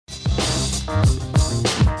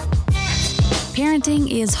Parenting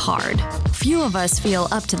is hard. Few of us feel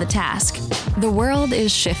up to the task. The world is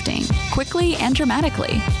shifting, quickly and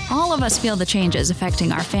dramatically. All of us feel the changes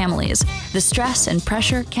affecting our families. The stress and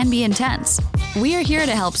pressure can be intense. We are here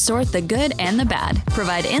to help sort the good and the bad,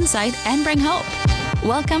 provide insight, and bring hope.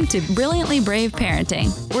 Welcome to Brilliantly Brave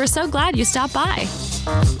Parenting. We're so glad you stopped by.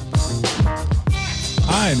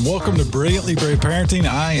 Hi, and welcome to Brilliantly Brave Parenting.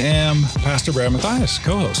 I am Pastor Brad Matthias,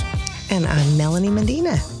 co-host. And I'm Melanie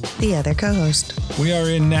Medina, the other co-host. We are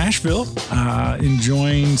in Nashville,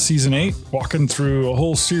 enjoying season 8, walking through a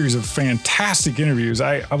whole series of fantastic interviews.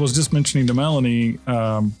 I was just mentioning to Melanie,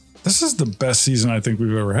 this is the best season I think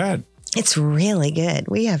we've ever had. It's really good.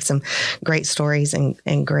 We have some great stories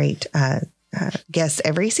and great guests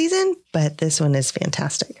every season, but this one is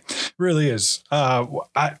fantastic. It really is.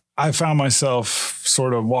 I found myself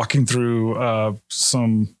sort of walking through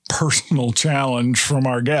some personal challenge from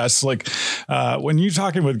our guests. Like when you're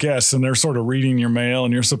talking with guests and they're sort of reading your mail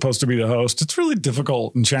and you're supposed to be the host, it's really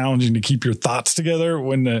difficult and challenging to keep your thoughts together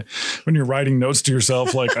when you're writing notes to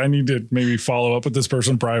yourself. Like, I need to maybe follow up with this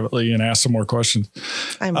person privately and ask some more questions.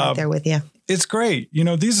 I'm right there with you. It's great. You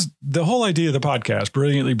know, the whole idea of the podcast,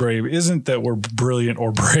 Brilliantly Brave, isn't that we're brilliant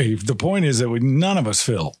or brave. The point is that none of us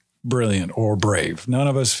feel brilliant or brave. None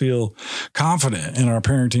of us feel confident in our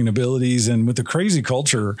parenting abilities. And with the crazy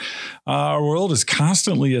culture, our world is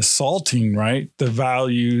constantly assaulting, right, the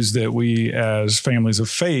values that we as families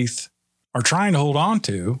of faith are trying to hold on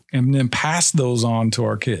to and then pass those on to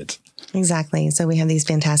our kids. Exactly. So we have these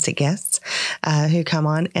fantastic guests who come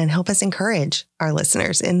on and help us encourage our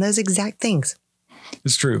listeners in those exact things.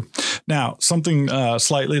 It's true. Now, something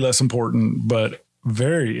slightly less important, but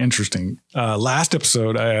very interesting. Last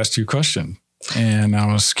episode, I asked you a question and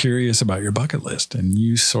I was curious about your bucket list and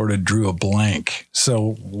you sort of drew a blank.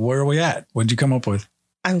 So where are we at? What'd you come up with?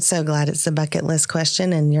 I'm so glad it's the bucket list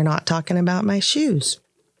question and you're not talking about my shoes.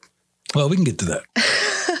 Well, we can get to that.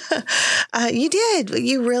 You did.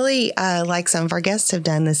 You really, like some of our guests have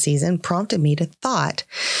done this season, prompted me to thought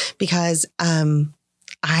because I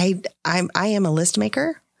am a list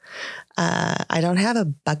maker. I don't have a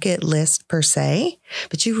bucket list per se,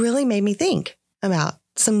 but you really made me think about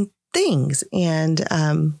some things and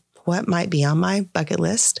what might be on my bucket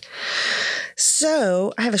list.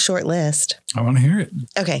 So I have a short list. I want to hear it.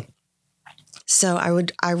 Okay. So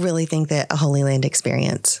I really think that a Holy Land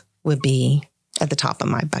experience would be at the top of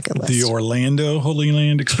my bucket list. The Orlando Holy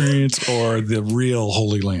Land experience or the real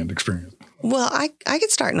Holy Land experience? Well, I could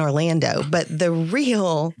start in Orlando, but the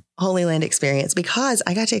real Holy Land experience, because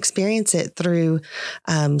I got to experience it through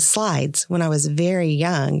slides when I was very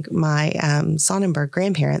young. My Sonnenberg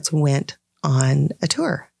grandparents went on a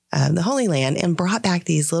tour of the Holy Land and brought back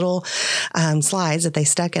these little slides that they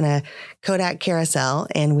stuck in a Kodak carousel,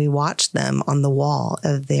 and we watched them on the wall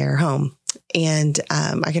of their home. And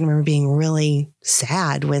I can remember being really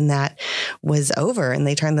sad when that was over and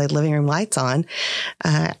they turned the living room lights on.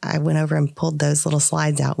 I went over and pulled those little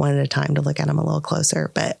slides out one at a time to look at them a little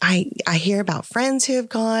closer. But I hear about friends who have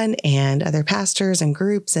gone and other pastors and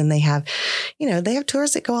groups, and they have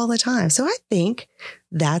tours that go all the time. So I think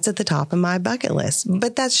that's at the top of my bucket list.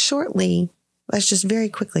 But that's just very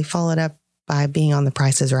quickly followed up by being on The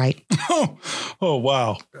Price is Right. Oh,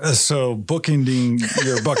 wow. So bookending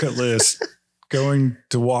your bucket list, going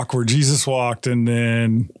to walk where Jesus walked and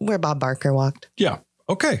then where Bob Barker walked. Yeah.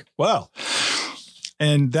 Okay. Well,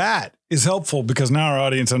 and that is helpful because now our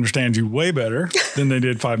audience understands you way better than they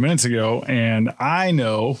did 5 minutes ago. And I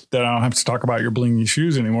know that I don't have to talk about your blingy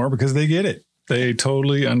shoes anymore because they get it. They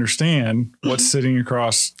totally understand what's sitting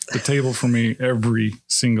across the table for me every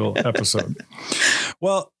single episode.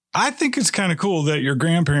 Well, I think it's kind of cool that your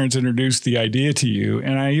grandparents introduced the idea to you.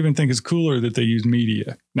 And I even think it's cooler that they use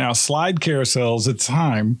media. Now, slide carousels at the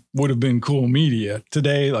time would have been cool media.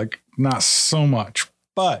 Today, like, not so much.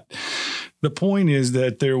 But the point is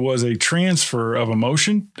that there was a transfer of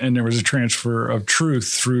emotion and there was a transfer of truth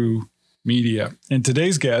through media. And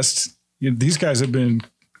today's guests, these guys have been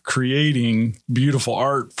creating beautiful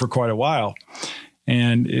art for quite a while.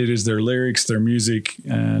 And it is their lyrics, their music,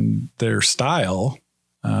 and their style.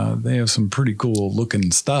 They have some pretty cool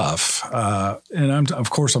looking stuff. And I'm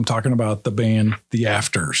talking about the band, The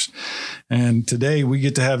Afters. And today we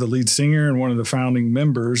get to have the lead singer and one of the founding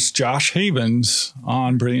members, Josh Havens,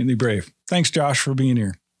 on Brilliantly Brave. Thanks, Josh, for being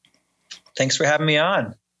here. Thanks for having me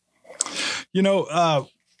on. You know,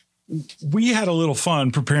 we had a little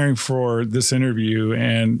fun preparing for this interview,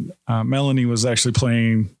 and Melanie was actually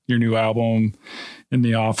playing your new album in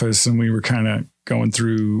the office, and we were kind of going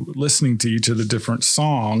through listening to each of the different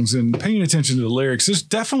songs and paying attention to the lyrics. There's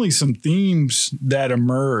definitely some themes that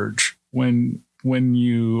emerge when when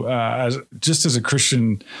you, as a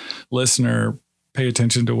Christian listener, pay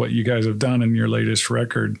attention to what you guys have done in your latest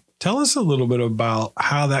record. Tell us a little bit about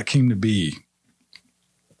how that came to be.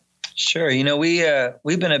 Sure.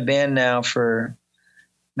 We've been a band now for,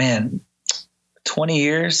 20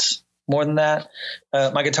 years, more than that.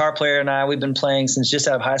 My guitar player and I, we've been playing since just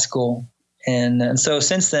out of high school. And so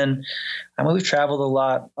since then, we've traveled a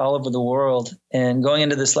lot all over the world. And going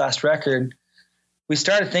into this last record, we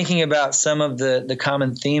started thinking about some of the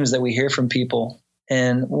common themes that we hear from people.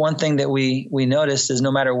 And one thing that we noticed is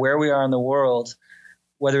no matter where we are in the world,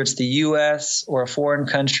 whether it's the U.S. or a foreign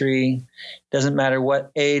country, doesn't matter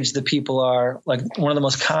what age the people are, like one of the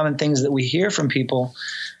most common things that we hear from people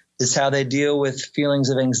is how they deal with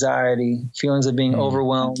feelings of anxiety, feelings of being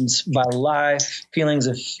overwhelmed by life, feelings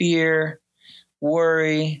of fear,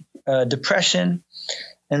 worry, depression.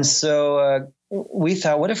 And so we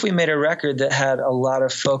thought, what if we made a record that had a lot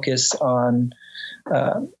of focus on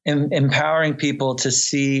empowering people to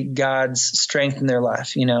see God's strength in their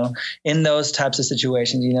life, in those types of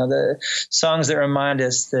situations, the songs that remind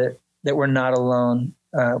us that we're not alone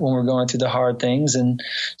when we're going through the hard things, and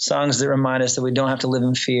songs that remind us that we don't have to live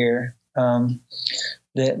in fear,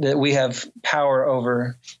 that we have power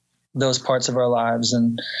over those parts of our lives,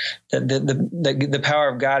 and that the power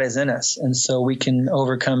of God is in us. And so we can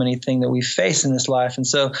overcome anything that we face in this life. And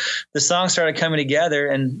so the songs started coming together,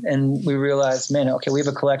 and we realized, we have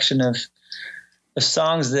a collection of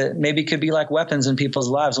songs that maybe could be like weapons in people's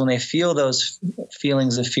lives when they feel those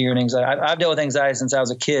feelings of fear and anxiety. I've dealt with anxiety since I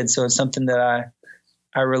was a kid, so it's something that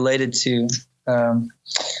I related to. And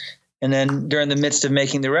then during the midst of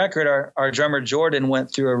making the record, our drummer Jordan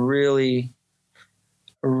went through a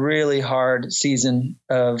really hard season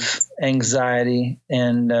of anxiety.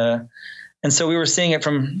 And so we were seeing it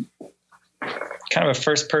from kind of a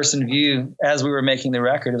first person view as we were making the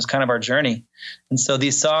record. It was kind of our journey. And so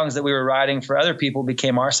these songs that we were writing for other people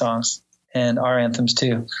became our songs and our anthems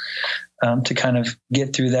too, to kind of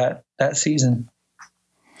get through that season.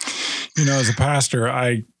 As a pastor,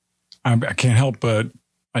 I can't help but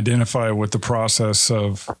identify with the process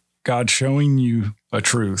of God showing you a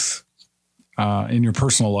truth in your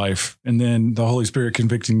personal life, and then the Holy Spirit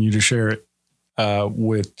convicting you to share it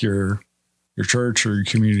with your church or your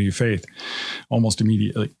community of faith almost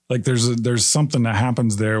immediately. Like there's something that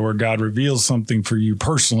happens there where God reveals something for you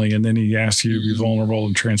personally, and then he asks you to be vulnerable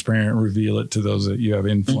and transparent and reveal it to those that you have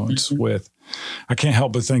influence with. I can't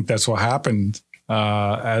help but think that's what happened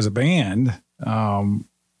as a band. First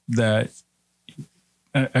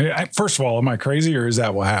of all, am I crazy, or is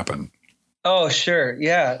that what happened? Oh, sure.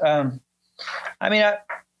 Yeah.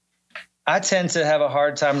 I tend to have a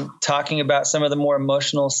hard time talking about some of the more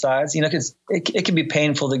emotional sides, because it can be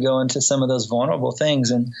painful to go into some of those vulnerable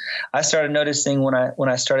things. And I started noticing when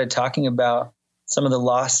I started talking about some of the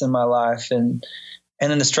loss in my life and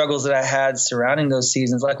then the struggles that I had surrounding those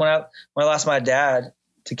seasons. Like when I lost my dad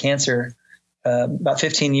to cancer about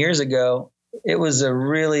 15 years ago, it was a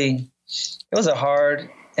hard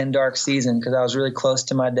and dark season because I was really close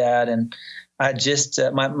to my dad, and I just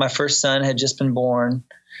my first son had just been born.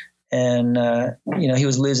 And, he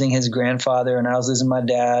was losing his grandfather, and I was losing my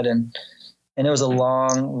dad. And it was a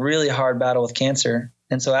long, really hard battle with cancer.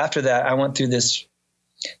 And so after that, I went through this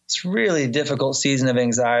really difficult season of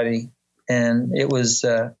anxiety. And it was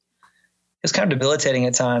kind of debilitating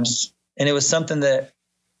at times. And it was something that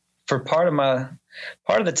for part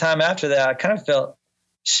of the time after that, I kind of felt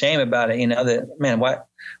shame about it, that, man,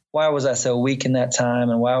 why was I so weak in that time?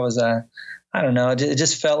 And why was I don't know. It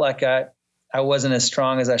just felt like I wasn't as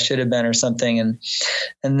strong as I should have been or something. And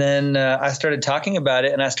then I started talking about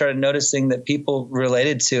it, and I started noticing that people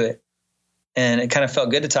related to it, and it kind of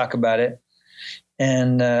felt good to talk about it.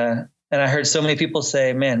 And I heard so many people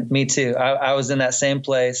say, man, me too. I was in that same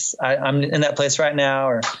place. I'm in that place right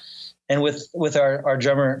now. And with our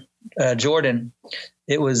drummer, Jordan,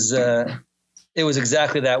 it was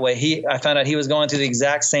exactly that way. I found out he was going through the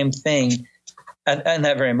exact same thing in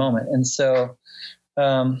that very moment. And so,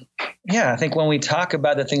 I think when we talk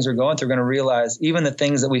about the things we're going through, we're going to realize even the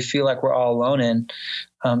things that we feel like we're all alone in,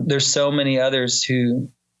 there's so many others who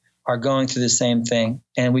are going through the same thing,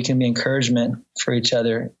 and we can be encouragement for each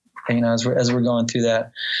other, as we're going through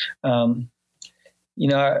that.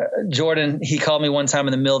 Jordan, he called me one time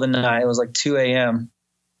in the middle of the night. It was like 2 a.m.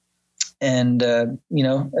 And,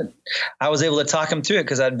 I was able to talk him through it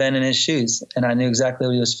because I'd been in his shoes and I knew exactly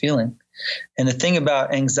what he was feeling. And the thing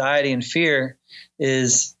about anxiety and fear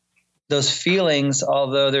is those feelings,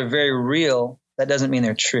 although they're very real, that doesn't mean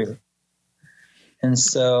they're true. And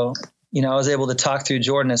so I was able to talk through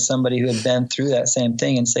Jordan as somebody who had been through that same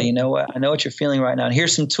thing and say, you know what, I know what you're feeling right now. And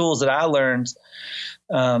here's some tools that I learned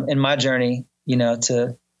in my journey,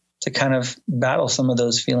 to kind of battle some of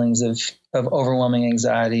those feelings of overwhelming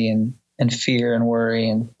anxiety and fear and worry,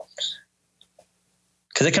 and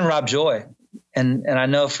because it can rob joy. And I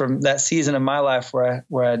know from that season of my life where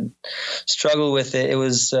I struggled with it, it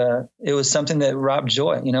was something that robbed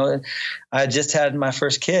joy. I just had my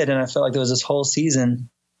first kid, and I felt like there was this whole season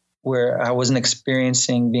where I wasn't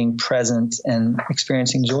experiencing being present and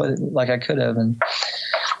experiencing joy like I could have. And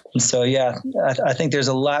so, yeah, I think there's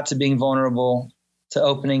a lot to being vulnerable, to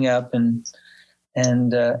opening up and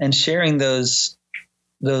sharing those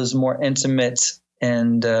more intimate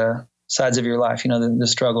and sides of your life, the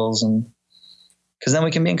struggles, and because then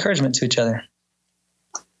we can be encouragement to each other.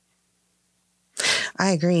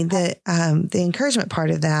 I agree that the encouragement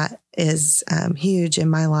part of that is huge in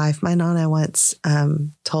my life. My Nana once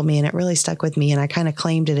told me, and it really stuck with me, and I kind of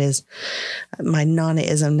claimed it as my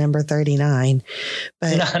Nanaism number 39.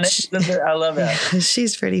 But I love that.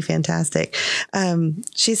 She's pretty fantastic.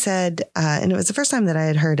 She said, and it was the first time that I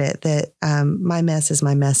had heard it, that my mess is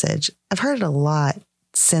my message. I've heard it a lot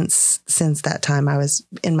since that time. I was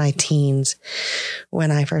in my teens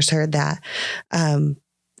when I first heard that. And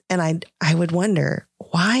I would wonder,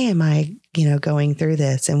 why am I, going through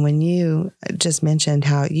this? And when you just mentioned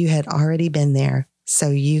how you had already been there so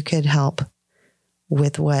you could help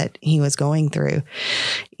with what he was going through,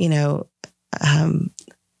 the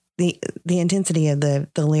intensity of the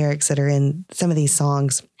lyrics that are in some of these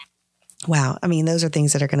songs. Wow. I mean, those are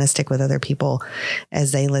things that are going to stick with other people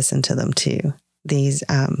as they listen to them too. These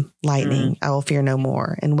lightning, I will fear no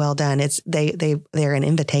more, and well done. They're an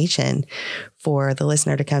invitation for the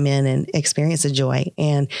listener to come in and experience the joy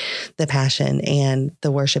and the passion and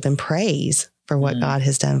the worship and praise for what God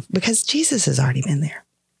has done, because Jesus has already been there.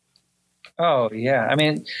 Oh yeah. I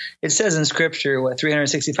mean, it says in scripture,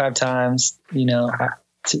 365 times, to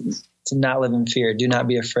not live in fear, do not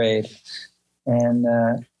be afraid.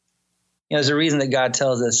 And, there's a reason that God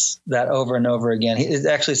tells us that over and over again. It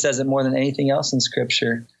actually says it more than anything else in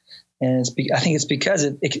scripture. And I think it's because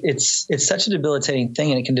it's such a debilitating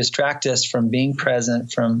thing, and it can distract us from being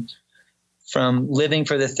present, from living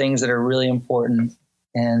for the things that are really important.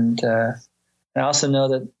 And I also know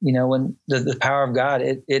that, when the power of God,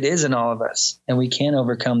 it is in all of us, and we can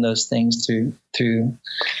overcome those things through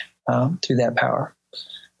that power.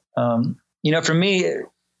 For me,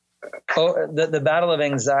 the battle of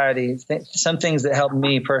anxiety, some things that helped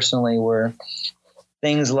me personally were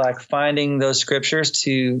things like finding those scriptures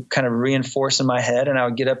to kind of reinforce in my head. And I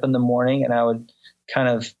would get up in the morning and I would kind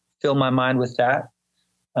of fill my mind with that,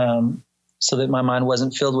 so that my mind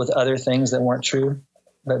wasn't filled with other things that weren't true,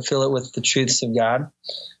 but fill it with the truths of God.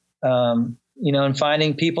 And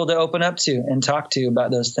finding people to open up to and talk to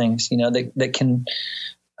about those things, that can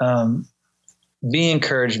be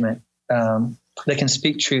encouragement, that can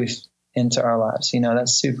speak truth into our lives.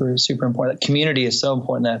 That's super, super important. That community is so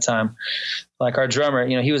important that time. Like our drummer,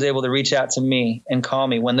 he was able to reach out to me and call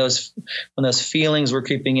me when those feelings were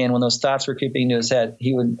creeping in, when those thoughts were creeping into his head.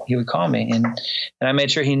 He would call me, and I made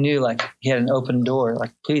sure he knew, like, he had an open door.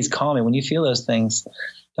 Like, please call me when you feel those things.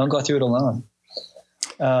 Don't go through it alone.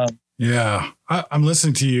 Yeah, I'm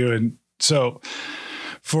listening to you, and so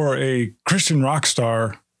for a Christian rock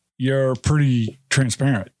star, you're pretty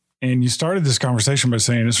transparent. And you started this conversation by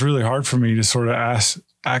saying it's really hard for me to sort of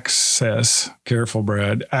access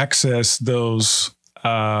those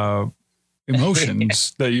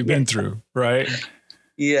emotions that you've been through, right?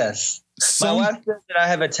 Yes. My wife says that I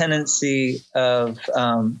have a tendency of,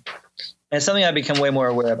 and it's something I've become way more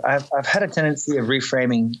aware of. I've had a tendency of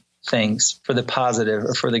reframing things for the positive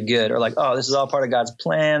or for the good, or like, oh, this is all part of God's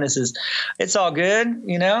plan. It's all good,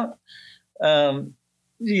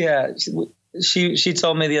 yeah. She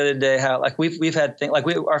told me the other day how, like, we've had things like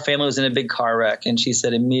our family was in a big car wreck, and she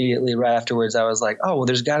said immediately right afterwards, I was like, oh, well,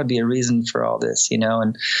 there's got to be a reason for all this,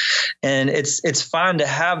 and it's fine to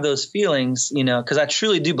have those feelings, because I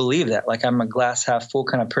truly do believe that. Like, I'm a glass half full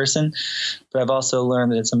kind of person, but I've also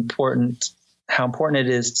learned that it's important, how important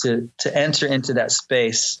it is to enter into that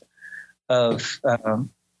space of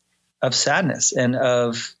sadness and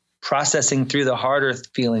of processing through the harder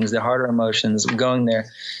feelings, the harder emotions, going there.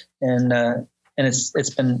 And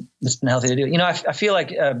it's been healthy to do. I feel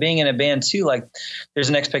like being in a band too, like there's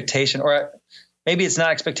an expectation, or maybe it's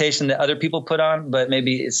not expectation that other people put on, but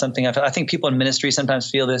maybe it's something I think people in ministry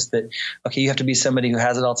sometimes feel this, that, okay, you have to be somebody who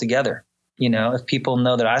has it all together. If people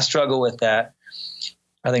know that I struggle with that,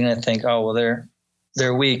 are they going to think, oh, well,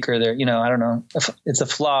 they're weak, or they're, I don't know, it's a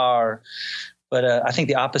flaw, or But I think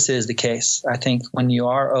the opposite is the case. I think when you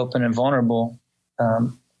are open and vulnerable,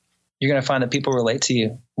 you're going to find that people relate to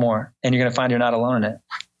you more, and you're going to find you're not alone in it.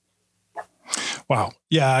 Wow.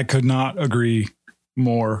 Yeah, I could not agree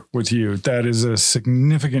more with you. That is a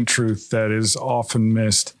significant truth that is often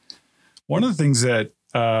missed. One of the things that,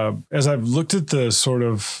 as I've looked at the sort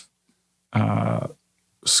of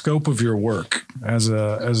scope of your work as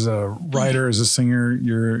a writer, as a singer,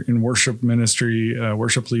 you're in worship ministry,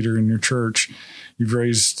 worship leader in your church, you've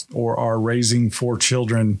raised or are raising 4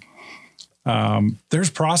 children. There's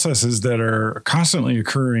processes that are constantly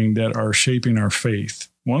occurring that are shaping our faith.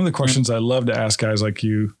 One of the questions I love to ask guys like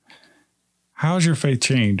you, how has your faith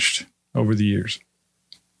changed over the years?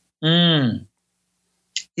 Yeah.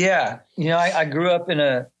 I grew up in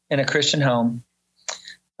a Christian home.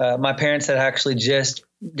 My parents had actually just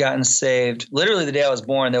gotten saved. Literally the day I was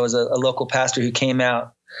born, there was a local pastor who came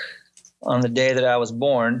out on the day that I was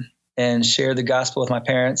born and shared the gospel with my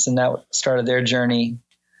parents. And that started their journey,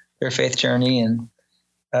 their faith journey. And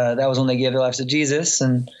that was when they gave their lives to Jesus.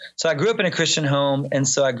 And so I grew up in a Christian home. And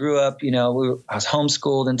so I grew up, I was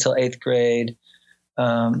homeschooled until 8th grade,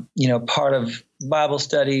 part of Bible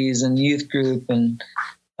studies and youth group, and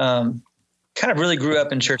kind of really grew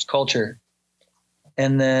up in church culture.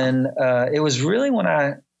 And then it was really when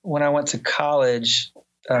I went to college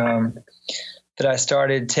that I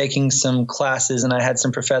started taking some classes, and I had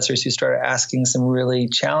some professors who started asking some really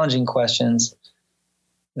challenging questions.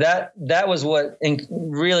 That was what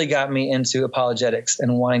really got me into apologetics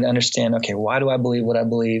and wanting to understand, okay, why do I believe what I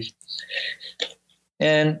believe?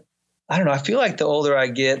 And I don't know, I feel like the older I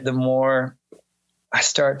get, the more I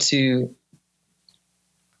start to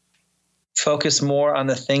focus more on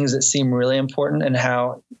the things that seem really important, and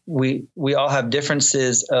how we all have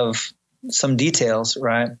differences of some details,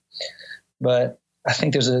 right? But I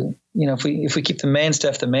think there's if we keep the main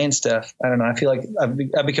stuff, I don't know. I feel like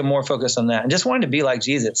I've become more focused on that, and just wanting to be like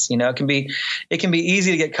Jesus. It can be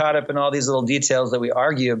easy to get caught up in all these little details that we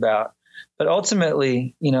argue about, but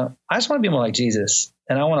ultimately, I just want to be more like Jesus,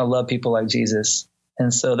 and I want to love people like Jesus.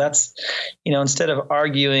 And so that's, instead of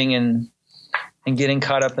arguing and getting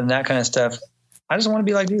caught up in that kind of stuff, I just want to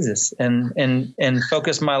be like Jesus and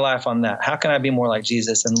focus my life on that. How can I be more like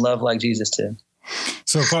Jesus and love like Jesus too?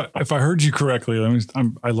 So if I heard you correctly,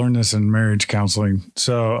 I learned this in marriage counseling.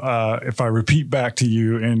 So if I repeat back to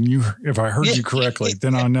you and if I heard you correctly,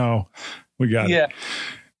 then I know we got it.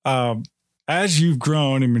 As you've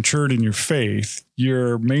grown and matured in your faith,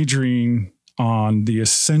 you're majoring on the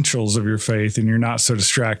essentials of your faith, and you're not so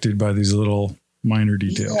distracted by these little minor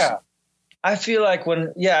details. Yeah. I feel like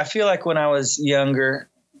when I was younger,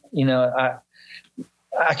 I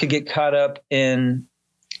could get caught up in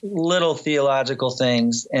little theological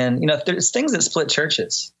things, and there's things that split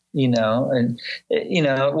churches, and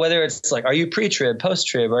whether it's like, are you pre-trib,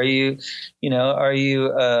 post-trib, are you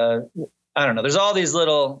I don't know. There's all these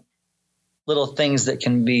little things that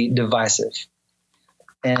can be divisive,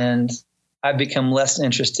 and I've become less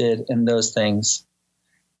interested in those things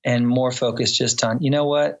and more focused just on,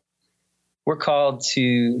 what? We're called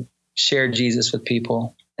to share Jesus with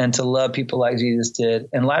people and to love people like Jesus did.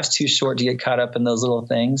 And life's too short to get caught up in those little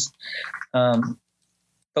things. But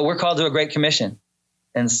we're called to a great commission.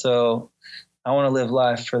 And so I want to live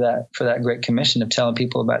life for that great commission of telling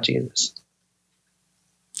people about Jesus.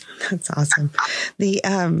 That's awesome. We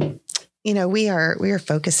are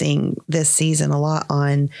focusing this season a lot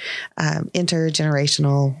on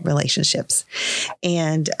intergenerational relationships,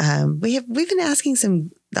 and we've been asking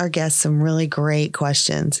our guests some really great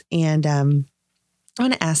questions, and I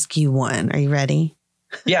want to ask you one. Are you ready?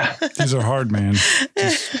 Yeah, these are hard, man.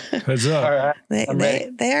 Just heads up. All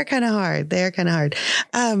right. They are kind of hard.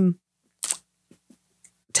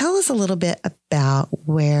 Tell us a little bit about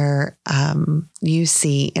where you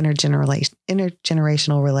see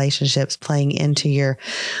intergenerational relationships playing into your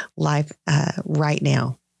life right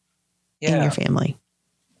now in your family.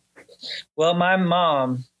 Well, my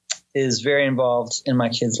mom is very involved in my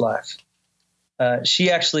kid's life. She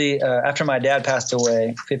actually, after my dad passed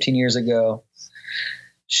away 15 years ago,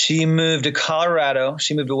 she moved to Colorado.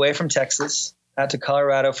 She moved away from Texas out to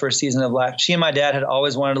Colorado for a season of life. She and my dad had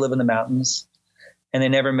always wanted to live in the mountains, and they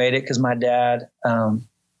never made it because my dad,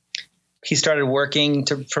 he started working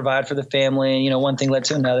to provide for the family, and one thing led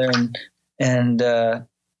to another, and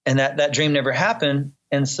that dream never happened.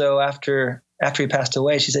 And so after he passed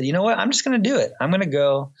away, she said, "You know what? I'm just going to do it. I'm going to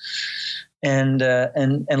go and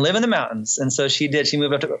live in the mountains." And so she did. She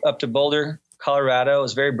moved up to Boulder, Colorado. It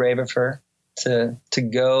was very brave of her to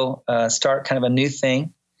go start kind of a new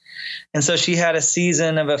thing. And so she had a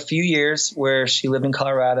season of a few years where she lived in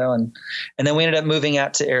Colorado, and then we ended up moving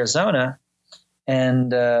out to Arizona.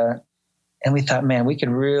 And we thought, man, we would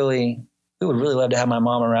really love to have my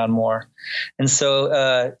mom around more. And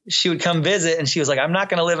so she would come visit, and she was like, I'm not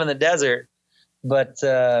going to live in the desert, but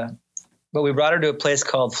we brought her to a place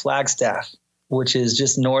called Flagstaff, which is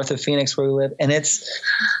just north of Phoenix where we live. And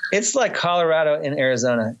it's like Colorado in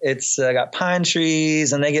Arizona. It's got pine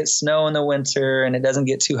trees, and they get snow in the winter, and it doesn't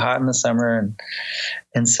get too hot in the summer.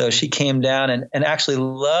 And so she came down and actually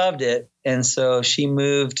loved it. And so she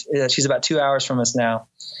moved. She's about 2 hours from us now.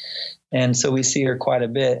 And so we see her quite a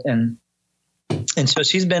bit. And so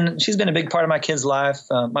she's been a big part of my kid's life.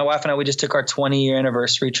 My wife and I, we just took our 20-year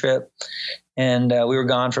anniversary trip, and we were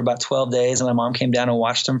gone for about 12 days, and my mom came down and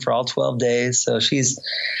watched them for all 12 days. So she's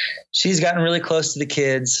gotten really close to the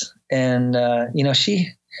kids, and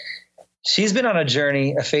she's been on a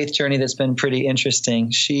faith journey that's been pretty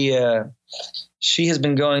interesting. She has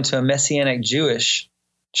been going to a Messianic Jewish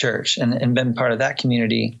church and been part of that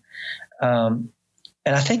community.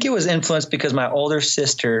 And I think it was influenced because my older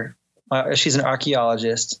sister, she's an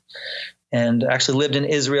archaeologist and actually lived in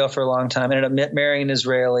Israel for a long time, ended up marrying an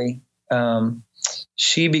Israeli.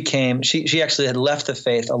 She actually had left the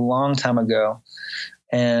faith a long time ago,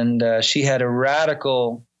 and she had a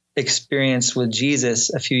radical experience with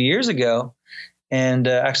Jesus a few years ago, and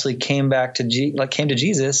actually came to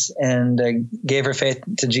Jesus and gave her faith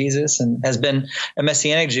to Jesus, and has been a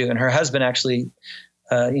Messianic Jew. And her husband actually,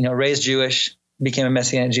 raised Jewish, became a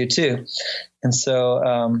Messianic Jew too. And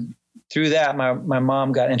so, through that, my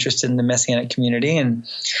mom got interested in the Messianic community. And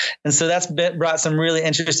so that's brought some really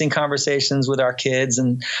interesting conversations with our kids.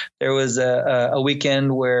 And there was a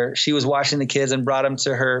weekend where she was watching the kids and brought them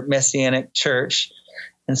to her Messianic church.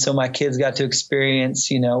 And so my kids got to experience,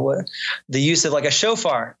 the use of like a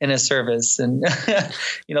shofar in a service, and,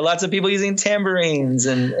 lots of people using tambourines,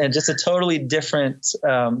 and just a totally different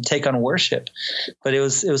take on worship. But it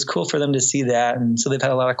was cool for them to see that. And so they've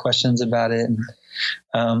had a lot of questions about it.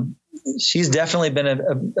 And she's definitely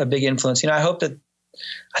been a big influence. I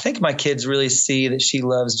think my kids really see that she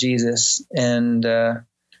loves Jesus, and that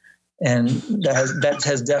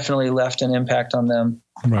has definitely left an impact on them.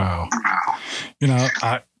 Wow.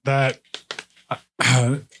 I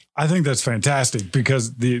think that's fantastic,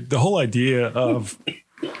 because the whole idea of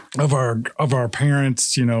our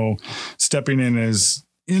parents, stepping in as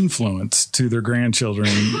influence to their grandchildren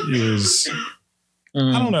is,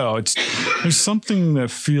 I don't know, there's something that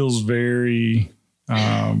feels very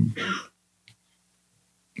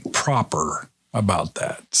proper about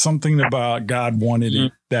that. Something about God wanted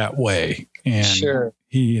it that way. And sure.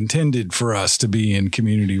 He intended for us to be in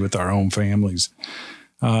community with our own families.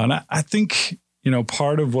 And I think,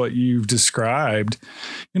 part of what you've described,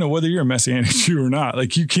 whether you're a Messianic Jew or not,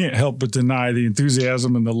 like, you can't help but deny the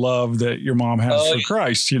enthusiasm and the love that your mom has for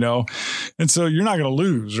Christ, and so you're not going to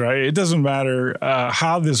lose, right? It doesn't matter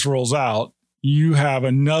how this rolls out. You have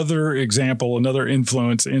another example, another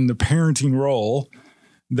influence in the parenting role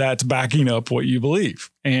that's backing up what you believe.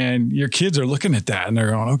 And your kids are looking at that and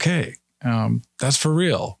they're going, okay, that's for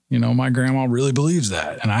real. My grandma really believes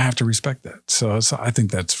that, and I have to respect that. So I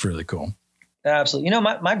think that's really cool. Absolutely.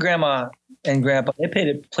 My grandma and grandpa, they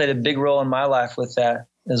played a big role in my life with that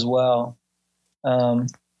as well.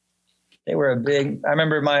 They were I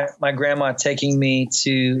remember my grandma taking me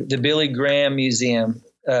to the Billy Graham Museum.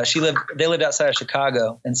 They lived outside of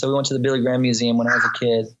Chicago. And so we went to the Billy Graham Museum when I was a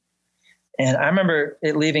kid. And I remember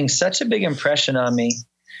it leaving such a big impression on me.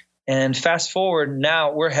 And fast forward,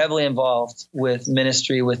 now we're heavily involved with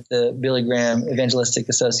ministry with the Billy Graham Evangelistic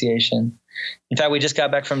Association. In fact, we just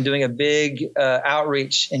got back from doing a big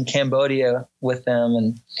outreach in Cambodia with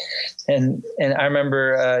them. And I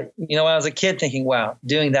remember, when I was a kid thinking, wow,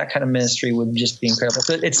 doing that kind of ministry would just be incredible.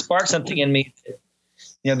 So it sparked something in me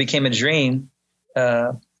that, became a dream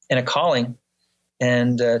and a calling.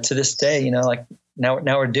 And to this day, now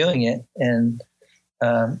we're doing it. And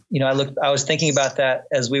I was thinking about that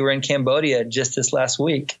as we were in Cambodia just this last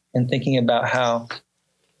week, and thinking about how,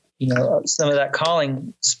 some of that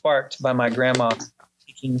calling sparked by my grandma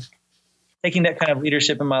taking that kind of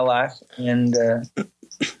leadership in my life and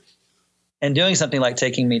doing something like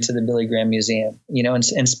taking me to the Billy Graham Museum,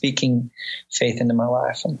 and speaking faith into my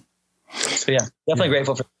life. And so, definitely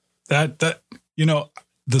grateful for that.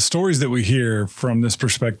 The stories that we hear from this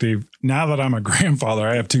perspective, now that I'm a grandfather,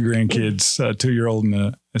 I have two grandkids, a 2-year-old and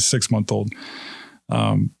a 6-month-old.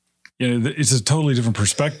 It's a totally different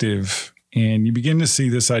perspective. And you begin to see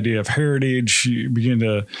this idea of heritage. You begin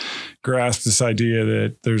to grasp this idea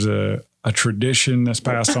that there's a tradition that's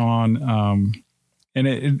passed on. And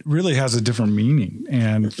it really has a different meaning.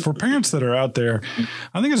 And for parents that are out there,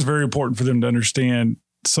 I think it's very important for them to understand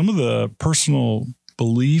some of the personal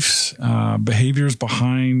beliefs, behaviors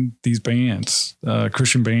behind these bands,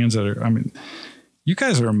 Christian bands that are, I mean, you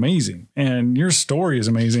guys are amazing, and your story is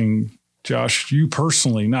amazing, Josh, you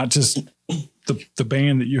personally, not just the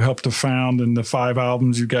band that you helped to found and the 5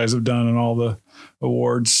 albums you guys have done and all the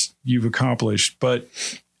awards you've accomplished. But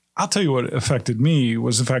I'll tell you what affected me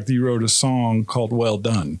was the fact that you wrote a song called Well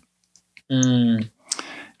Done.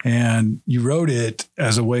 And you wrote it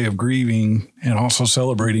as a way of grieving and also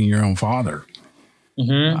celebrating your own father.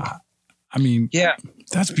 I mean, yeah,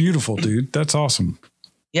 that's beautiful, dude. That's awesome.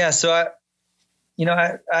 Yeah. So I'd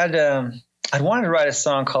wanted to write a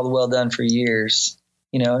song called Well Done for years,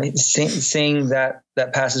 seeing that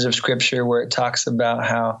passage of scripture where it talks about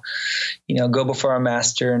how, go before our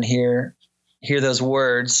master and hear those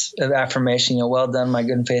words of affirmation, well done, my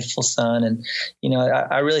good and faithful son. And,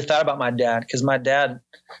 I really thought about my dad, because my dad,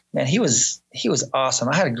 man, he was awesome.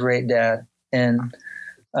 I had a great dad. And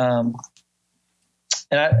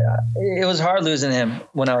it was hard losing him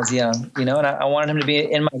when I was young, and I wanted him to be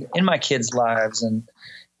in my kids' lives. And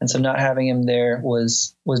so not having him there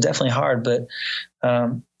was definitely hard. But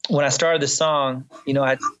when I started the song,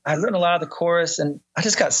 I'd written a lot of the chorus and I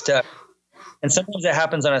just got stuck. And sometimes that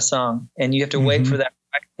happens on a song, and you have to wait for that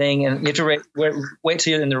right thing, and you have to wait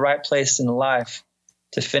till you're in the right place in life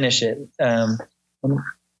to finish it.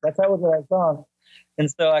 That's how it was with that song.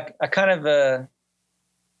 And so I kind of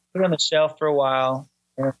put it on the shelf for a while.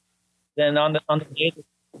 And then on the day that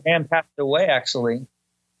Graham passed away, actually,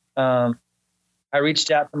 I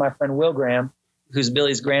reached out to my friend Will Graham, who's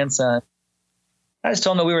Billy's grandson. I just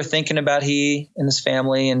told him that we were thinking about he and his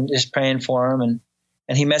family and just praying for him.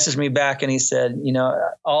 And he messaged me back and he said,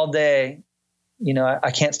 all day,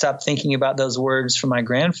 I can't stop thinking about those words from my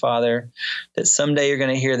grandfather, that someday you're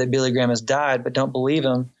going to hear that Billy Graham has died, but don't believe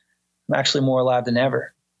him. I'm actually more alive than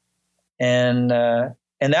ever. And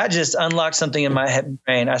that just unlocked something in my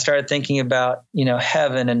brain. I started thinking about,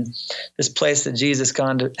 heaven and this place that Jesus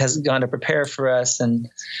has gone to prepare for us, and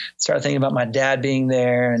started thinking about my dad being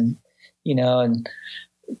there, and, and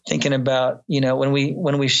thinking about, when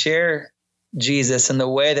we share Jesus in the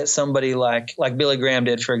way that somebody like Billy Graham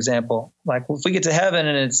did, for example, like if we get to heaven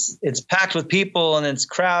and it's packed with people and it's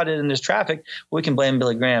crowded and there's traffic, we can blame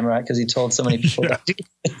Billy Graham, right? Because he told so many people about Jesus.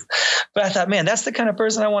 But I thought, man, that's the kind of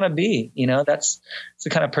person I want to be. That's the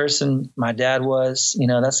kind of person my dad was.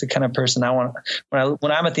 That's the kind of person I want.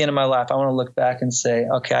 When I'm at the end of my life, I want to look back and say,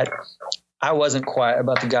 okay, I wasn't quiet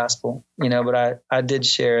about the gospel, but I did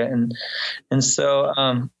share it, and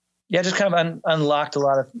so. Yeah, just kind of unlocked a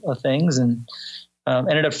lot of things, and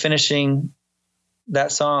ended up finishing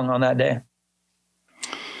that song on that day.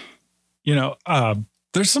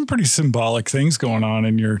 There's some pretty symbolic things going on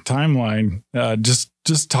in your timeline.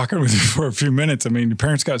 Just talking with you for a few minutes. I mean, your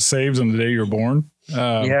parents got saved on the day you were born.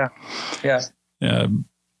 Yeah.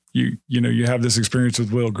 You have this experience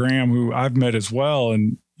with Will Graham, who I've met as well,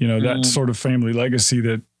 and that sort of family legacy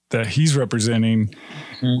that he's representing.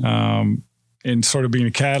 And sort of being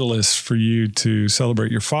a catalyst for you to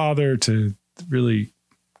celebrate your father, to really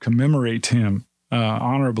commemorate him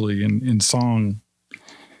honorably in song,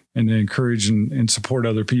 and to encourage and support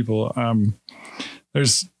other people.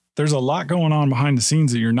 There's a lot going on behind the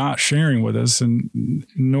scenes that you're not sharing with us, and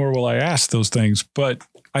nor will I ask those things. But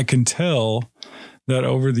I can tell that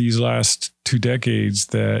over these last 2 decades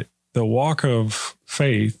that the walk of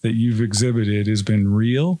faith that you've exhibited has been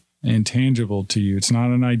real and tangible to you. It's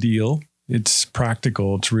not an ideal. It's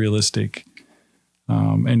practical, it's realistic,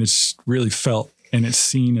 and it's really felt, and it's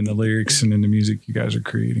seen in the lyrics and in the music you guys are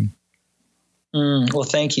creating. Well,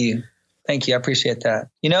 thank you. I appreciate that.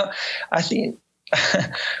 I think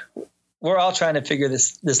we're all trying to figure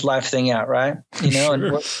this life thing out, right?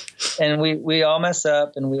 Sure. And we all mess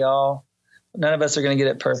up, and none of us are going to get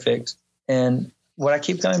it perfect. And what I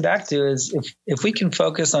keep coming back to is if we can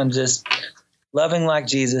focus on just loving like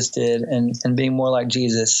Jesus did and being more like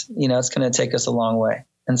Jesus, it's going to take us a long way.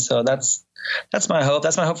 And so that's my hope.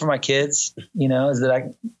 That's my hope for my kids, is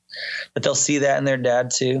that they'll see that in their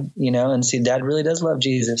dad too, and see dad really does love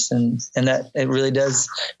Jesus, and that it really does,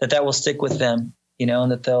 that will stick with them,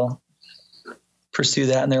 and that they'll pursue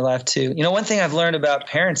that in their life too. One thing I've learned about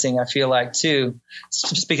parenting, I feel like too,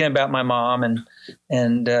 speaking about my mom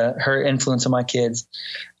and her influence on my kids,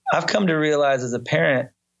 I've come to realize as a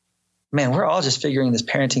parent, man, we're all just figuring this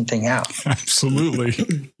parenting thing out.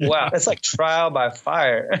 Absolutely. Wow. It's like trial by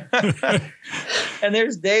fire. And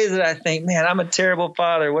there's days that I think, man, I'm a terrible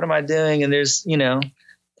father. What am I doing? And there's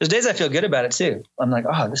days I feel good about it too. I'm like,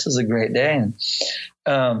 oh, this is a great day.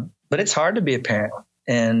 And, but it's hard to be a parent.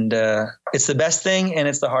 it's the best thing and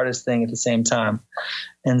it's the hardest thing at the same time.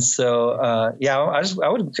 And so, I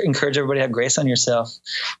would encourage everybody to have grace on yourself.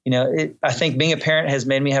 I think being a parent has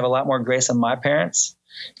made me have a lot more grace on my parents,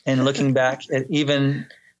 and looking back at even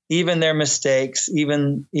their mistakes,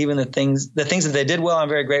 even the things that they did well, I'm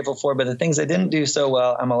very grateful for, but the things they didn't do so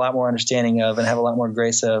well, I'm a lot more understanding of and have a lot more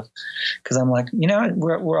grace of, because I'm like,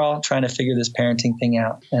 we're all trying to figure this parenting thing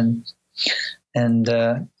out and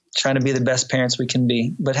trying to be the best parents we can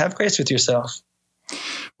be, but have grace with yourself.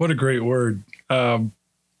 What a great word.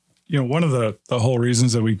 One of the whole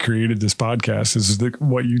reasons that we created this podcast is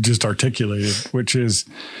what you just articulated, which is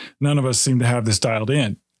none of us seem to have this dialed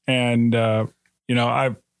in. And,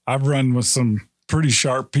 I've run with some pretty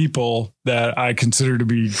sharp people that I consider to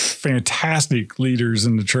be fantastic leaders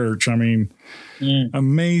in the church. I mean,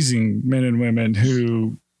 amazing men and women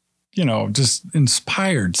who, just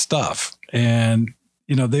inspired stuff. And,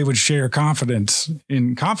 they would share confidence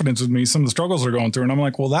with me, some of the struggles they're going through. And I'm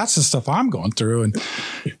like, well, that's the stuff I'm going through. And,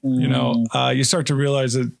 you start to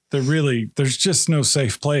realize that there's just no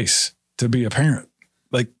safe place to be a parent.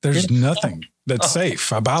 Like there's nothing that's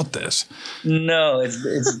safe about this. No,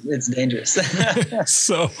 it's dangerous.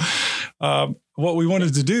 So, what we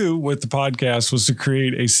wanted to do with the podcast was to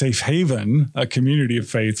create a safe haven, a community of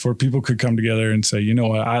faith where people could come together and say, you know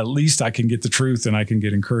what, at least I can get the truth and I can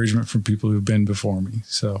get encouragement from people who've been before me.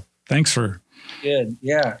 So thanks for. Good.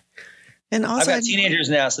 Yeah. And also I've got teenagers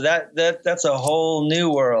now, so that's a whole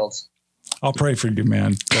new world. I'll pray for you,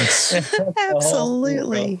 man. That's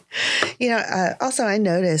absolutely. Also I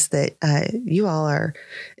noticed that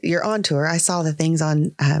you're on tour. I saw the things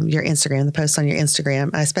on your Instagram, the posts on your Instagram.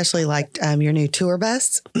 I especially liked your new tour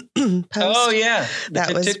bus post. Oh yeah.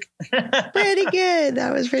 That was pretty good.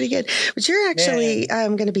 That was pretty good. But you're actually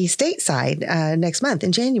going to be stateside next month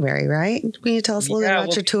in January, right? Can you tell us a little bit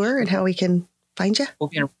about your tour and how we can find you? We'll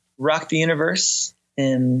be in Rock the Universe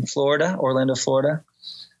in Florida, Orlando, Florida.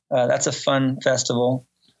 That's a fun festival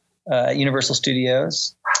at Universal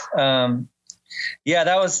Studios. That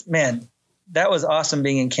was awesome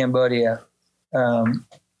being in Cambodia.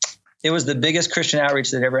 It was the biggest Christian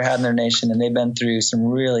outreach they'd ever had in their nation, and they've been through some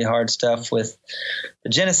really hard stuff with the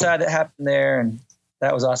genocide that happened there, and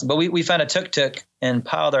that was awesome. But we found a tuk-tuk and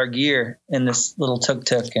piled our gear in this little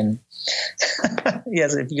tuk-tuk, and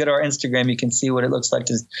yes, if you go to our Instagram, you can see what it looks like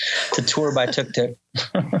to tour by tuk-tuk.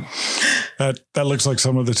 That looks like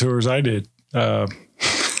some of the tours I did.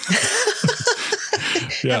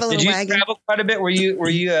 Yeah. Did you travel quite a bit? Were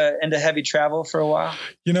you into heavy travel for a while?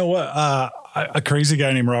 You know what? A crazy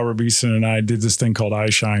guy named Robert Beeson and I did this thing called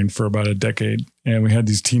iShine for about a decade. And we had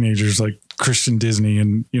these teenagers like Christian Disney.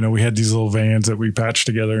 And, we had these little vans that we patched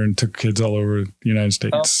together and took kids all over the United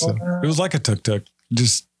States. So it was like a tuk-tuk,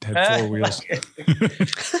 just had four wheels.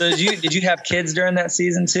 So did you have kids during that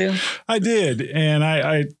season too? I did. And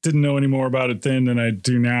I didn't know any more about it then than I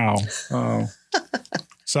do now.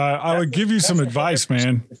 So I would give you some advice,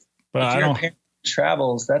 man. But I don't.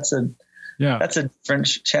 Travels. That's a different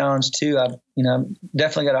challenge too. I've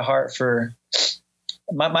definitely got a heart for.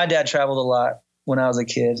 My dad traveled a lot when I was a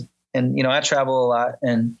kid, and I travel a lot,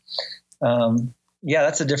 and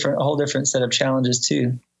that's a whole different set of challenges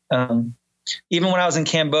too. Even when I was in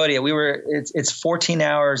Cambodia, it's 14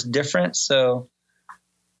 hours different. So,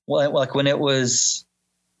 like when it was.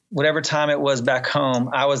 Whatever time it was back home,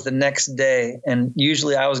 I was the next day. And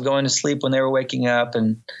usually I was going to sleep when they were waking up,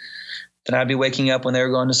 and then I'd be waking up when they were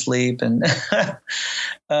going to sleep. And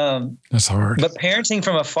that's hard. But parenting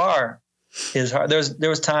from afar is hard. There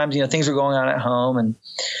was times, things were going on at home, and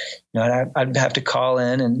I'd have to call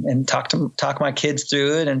in and talk my kids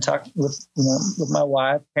through it, and talk with my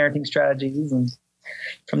wife, parenting strategies, and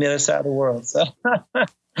from the other side of the world. So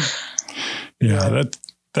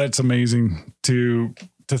that's amazing to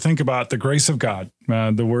think about the grace of God,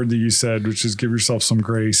 the word that you said, which is give yourself some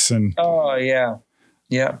grace. And yeah.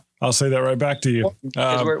 I'll say that right back to you.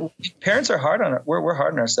 Parents are hard on it. We're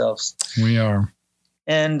hard on ourselves. We are.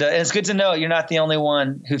 And it's good to know you're not the only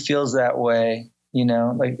one who feels that way.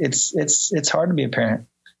 Like it's hard to be a parent.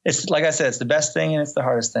 It's like I said, it's the best thing and it's the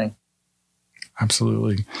hardest thing.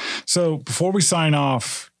 Absolutely. So before we sign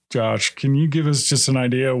off, Josh, can you give us just an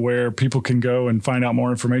idea where people can go and find out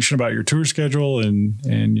more information about your tour schedule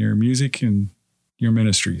and your music and your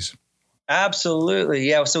ministries? Absolutely.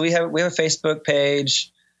 Yeah. So we have a Facebook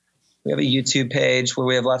page. We have a YouTube page where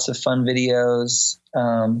we have lots of fun videos.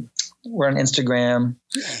 We're on Instagram.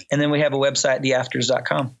 And then we have a website,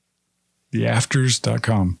 theafters.com.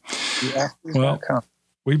 Theafters.com. Theafters.com.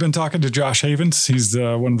 We've been talking to Josh Havens. He's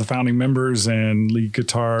one of the founding members and lead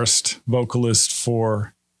guitarist, vocalist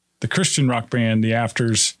for the Christian rock band, The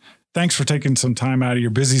Afters. thanks for taking some time out of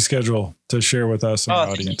your busy schedule to share with us and our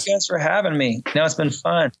audience. Thank you guys for having me. No, it's been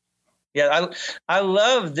fun. Yeah, I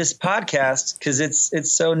love this podcast because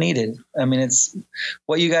it's so needed. I mean, it's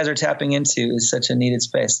what you guys are tapping into is such a needed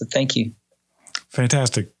space. So thank you.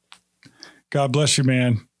 Fantastic. God bless you,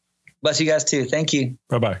 man. Bless you guys too. Thank you.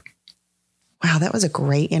 Bye-bye. Wow, that was a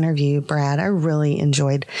great interview, Brad. I really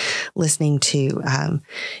enjoyed listening to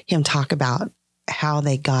him talk about how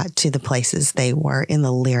they got to the places they were in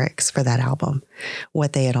the lyrics for that album,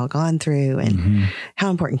 what they had all gone through, and how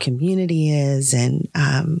important community is. And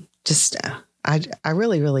I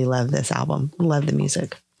really, really love this album. Love the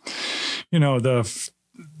music. You know,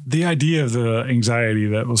 the idea of the anxiety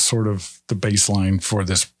that was sort of the baseline for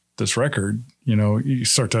this record, you know, you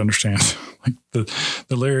start to understand like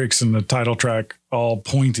the lyrics and the title track all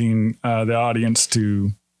pointing the audience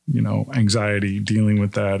to, you know, anxiety, dealing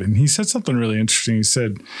with that. And he said something really interesting. He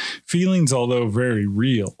said, feelings, although very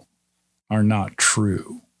real, are not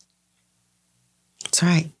true. That's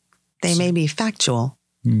right. They may be factual,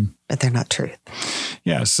 but they're not truth.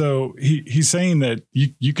 Yeah. So he's saying that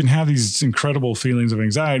you can have these incredible feelings of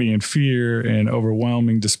anxiety and fear and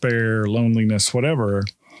overwhelming despair, loneliness, whatever.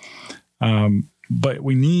 But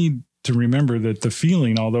we need to remember that the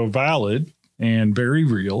feeling, although valid and very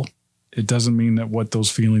real, it doesn't mean that what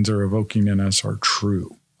those feelings are evoking in us are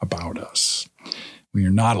true about us. We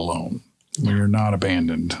are not alone. We are not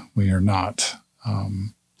abandoned. We are not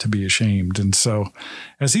to be ashamed. And so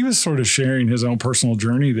as he was sort of sharing his own personal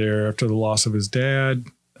journey there after the loss of his dad,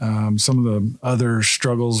 some of the other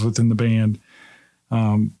struggles within the band,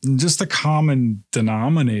 just the common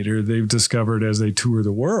denominator they've discovered as they tour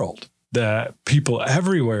the world, that people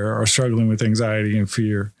everywhere are struggling with anxiety and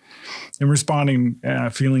fear and responding,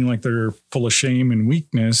 feeling like they're full of shame and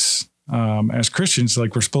weakness. As Christians,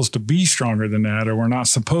 like we're supposed to be stronger than that, or we're not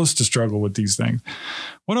supposed to struggle with these things.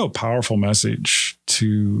 What a powerful message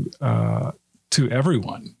to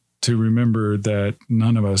everyone, to remember that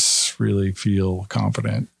none of us really feel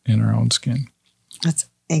confident in our own skin. That's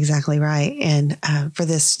exactly right. And for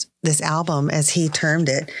this album, as he termed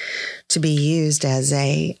it, to be used as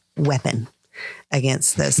a weapon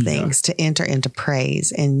against those things, to enter into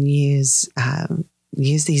praise and use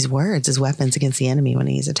these words as weapons against the enemy when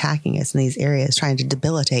he's attacking us in these areas, trying to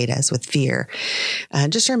debilitate us with fear.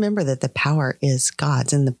 Just remember that the power is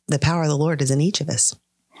God's, and the power of the Lord is in each of us.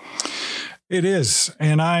 It is.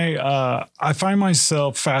 And I find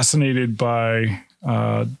myself fascinated by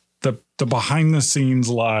the behind the scenes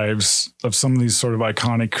lives of some of these sort of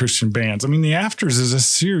iconic Christian bands. I mean, the Afters is a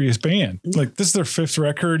serious band. Like, this is their 5th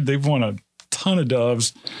record. They've won a ton of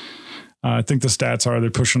doves. I think the stats are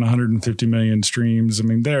they're pushing 150 million streams. I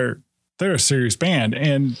mean, they're a serious band,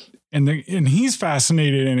 and he's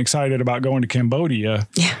fascinated and excited about going to Cambodia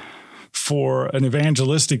for an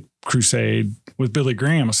evangelistic crusade with Billy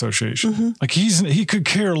Graham Association. Like, he could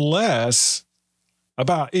care less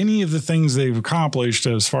about any of the things they've accomplished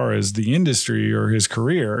as far as the industry or his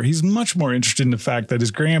career. He's much more interested in the fact that his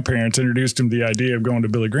grandparents introduced him to the idea of going to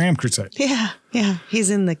Billy Graham crusade. Yeah. He's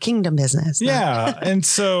in the kingdom business. Yeah. And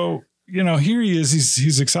so, you know, here he is.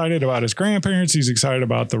 He's excited about his grandparents. He's excited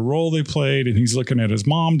about the role they played, and he's looking at his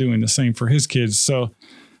mom doing the same for his kids. So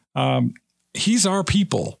he's our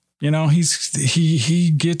people. You know,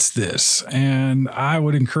 he gets this, and I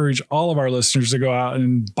would encourage all of our listeners to go out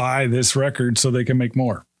and buy this record so they can make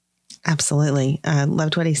more. Absolutely. I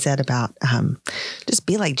loved what he said about just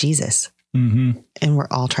be like Jesus. And we're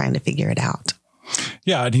all trying to figure it out.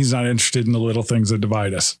 Yeah, and he's not interested in the little things that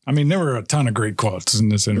divide us. I mean, there were a ton of great quotes in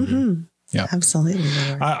this interview. Yeah, absolutely.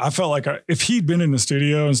 I felt like if he'd been in the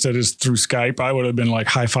studio instead of through Skype, I would have been like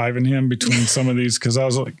high-fiving him between some of these, because I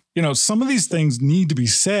was like, you know, some of these things need to be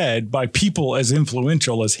said by people as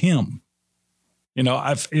influential as him. You know,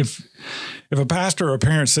 if a pastor or a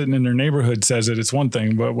parent sitting in their neighborhood says it, it's one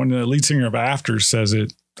thing, but when the lead singer of Afters says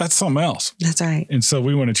it, that's something else. That's right. And so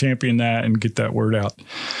we want to champion that and get that word out.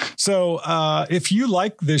 So if you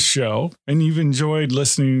like this show and you've enjoyed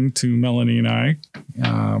listening to Melanie and I,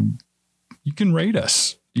 you can rate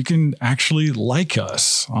us. You can actually like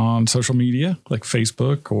us on social media like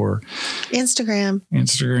Facebook or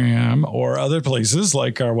Instagram or other places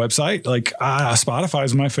like our website. Like Spotify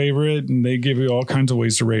is my favorite, and they give you all kinds of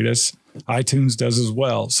ways to rate us. iTunes does as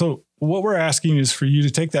well. So what we're asking is for you to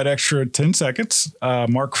take that extra 10 seconds,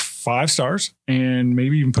 mark 5 stars, and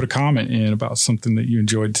maybe even put a comment in about something that you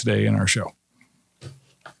enjoyed today in our show.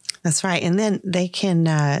 That's right. And then they can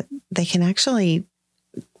actually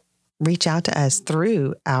reach out to us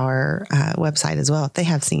through our website as well. If they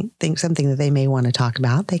have something that they may want to talk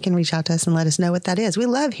about, they can reach out to us and let us know what that is. We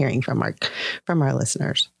love hearing from our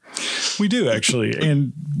listeners. We do, actually.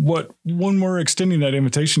 And when we're extending that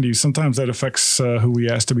invitation to you, sometimes that affects who we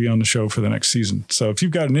ask to be on the show for the next season. So if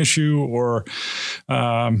you've got an issue or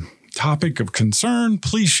topic of concern,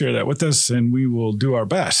 please share that with us, and we will do our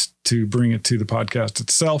best to bring it to the podcast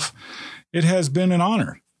itself. It has been an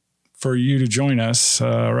honor for you to join us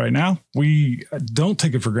right now. We don't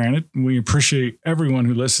take it for granted. We appreciate everyone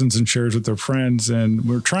who listens and shares with their friends, and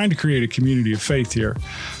we're trying to create a community of faith here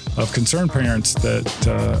of concerned parents that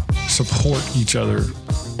support each other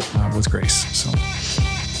with grace. So,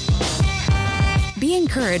 be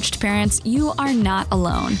encouraged, parents. You are not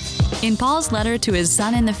alone. In Paul's letter to his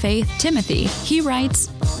son in the faith, Timothy, he writes,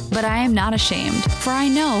 "But I am not ashamed, for I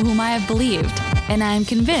know whom I have believed, and I am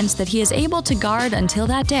convinced that he is able to guard until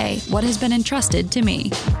that day what has been entrusted to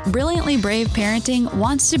me." Brilliantly Brave Parenting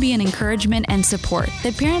wants to be an encouragement and support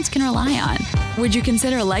that parents can rely on. Would you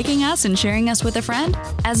consider liking us and sharing us with a friend?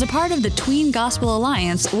 As a part of the Tween Gospel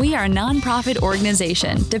Alliance, we are a nonprofit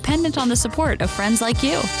organization dependent on the support of friends like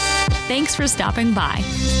you. Thanks for stopping by.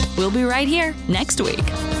 We'll be right here next week.